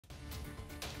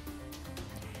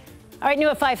All right, new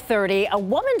at 5:30. A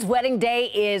woman's wedding day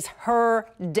is her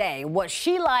day. What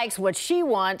she likes, what she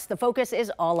wants, the focus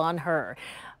is all on her.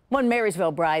 One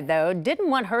Marysville bride, though, didn't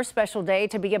want her special day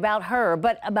to be about her,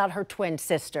 but about her twin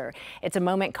sister. It's a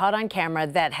moment caught on camera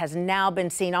that has now been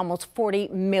seen almost 40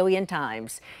 million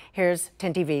times. Here's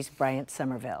 10 TV's Bryant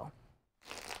Somerville.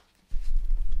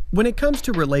 When it comes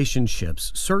to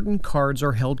relationships, certain cards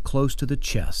are held close to the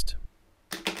chest.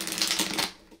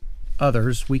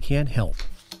 Others we can't help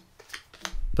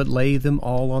but lay them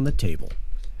all on the table.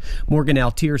 Morgan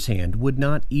Altier's hand would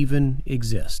not even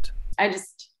exist. I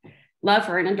just love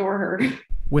her and adore her.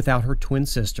 Without her twin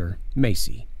sister,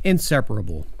 Macey.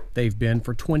 Inseparable, they've been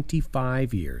for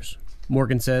 25 years.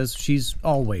 Morgan says she's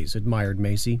always admired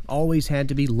Macey, always had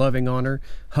to be loving on her,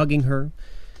 hugging her.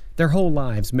 Their whole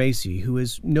lives, Macey, who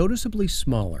is noticeably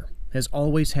smaller, has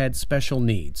always had special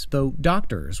needs, though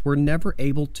doctors were never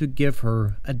able to give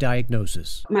her a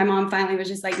diagnosis. My mom finally was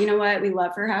just like, you know what? We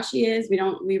love her how she is.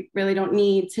 We really don't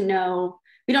need to know.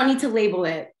 We don't need to label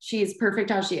it. She's perfect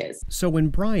how she is. So when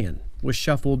Brian was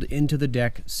shuffled into the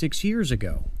deck 6 years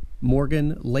ago,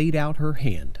 Morgan laid out her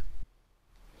hand.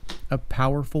 A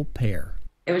powerful pair.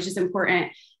 It was just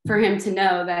important for him to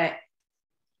know that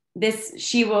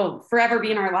she will forever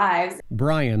be in our lives.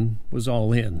 Brian was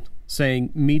all in,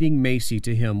 saying meeting Macey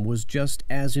to him was just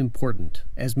as important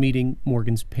as meeting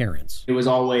Morgan's parents. It was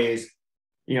always,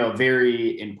 a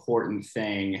very important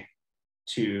thing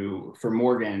for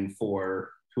Morgan,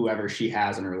 for whoever she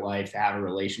has in her life, to have a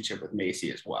relationship with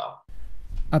Macey as well.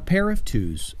 A pair of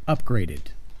twos upgraded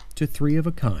to three of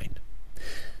a kind.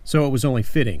 So it was only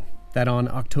fitting that on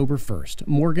October 1st,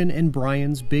 Morgan and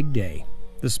Brian's big day,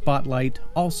 the spotlight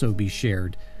also be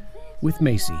shared with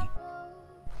Macey.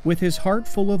 With his heart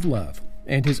full of love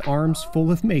and his arms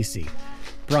full of Macey,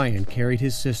 Brian carried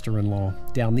his sister-in-law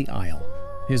down the aisle,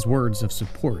 his words of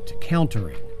support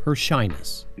countering her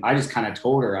shyness. I just kind of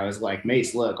told her, I was like,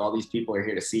 Mace, look, all these people are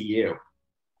here to see you.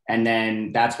 And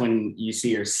then that's when you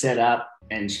see her sit up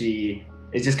and she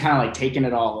is just kind of like taking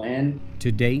it all in.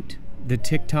 To date, the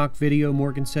TikTok video,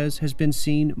 Morgan says, has been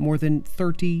seen more than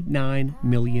 39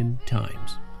 million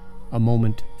times. A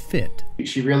moment fit.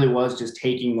 She really was just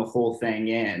taking the whole thing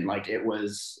in. Like it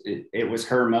was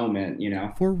her moment,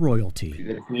 For royalty.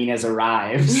 The queen has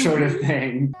arrived sort of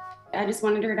thing. I just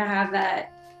wanted her to have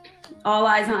that all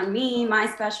eyes on me, my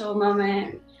special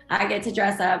moment. I get to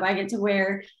dress up. I get to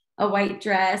wear a white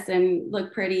dress and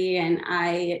look pretty. And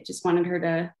I just wanted her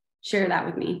to share that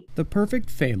with me. The perfect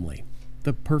family,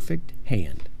 the perfect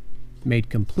hand, made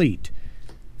complete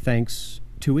thanks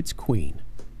to its queen.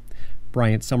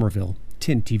 Bryant Somerville,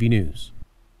 10 TV News.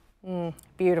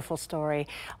 Beautiful story.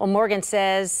 Well, Morgan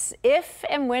says if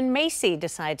and when Macey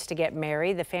decides to get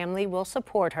married, the family will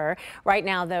support her. Right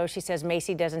now, though, she says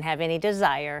Macey doesn't have any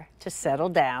desire to settle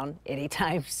down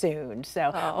anytime soon.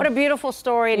 So what a beautiful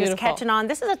story, and just catching on.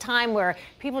 This is a time where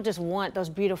people just want those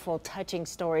beautiful, touching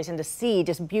stories and to see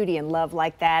just beauty and love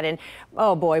like that. And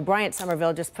oh boy, Bryant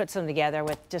Somerville just puts them together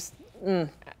with just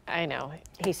I know.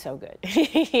 He's so good.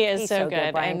 He is so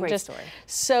good. Brian, and great just story.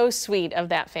 So sweet of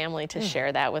that family to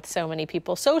share that with so many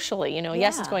people socially.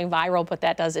 Yes, it's going viral, but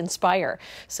that does inspire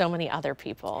so many other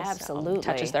people. Absolutely. So,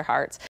 touches their hearts.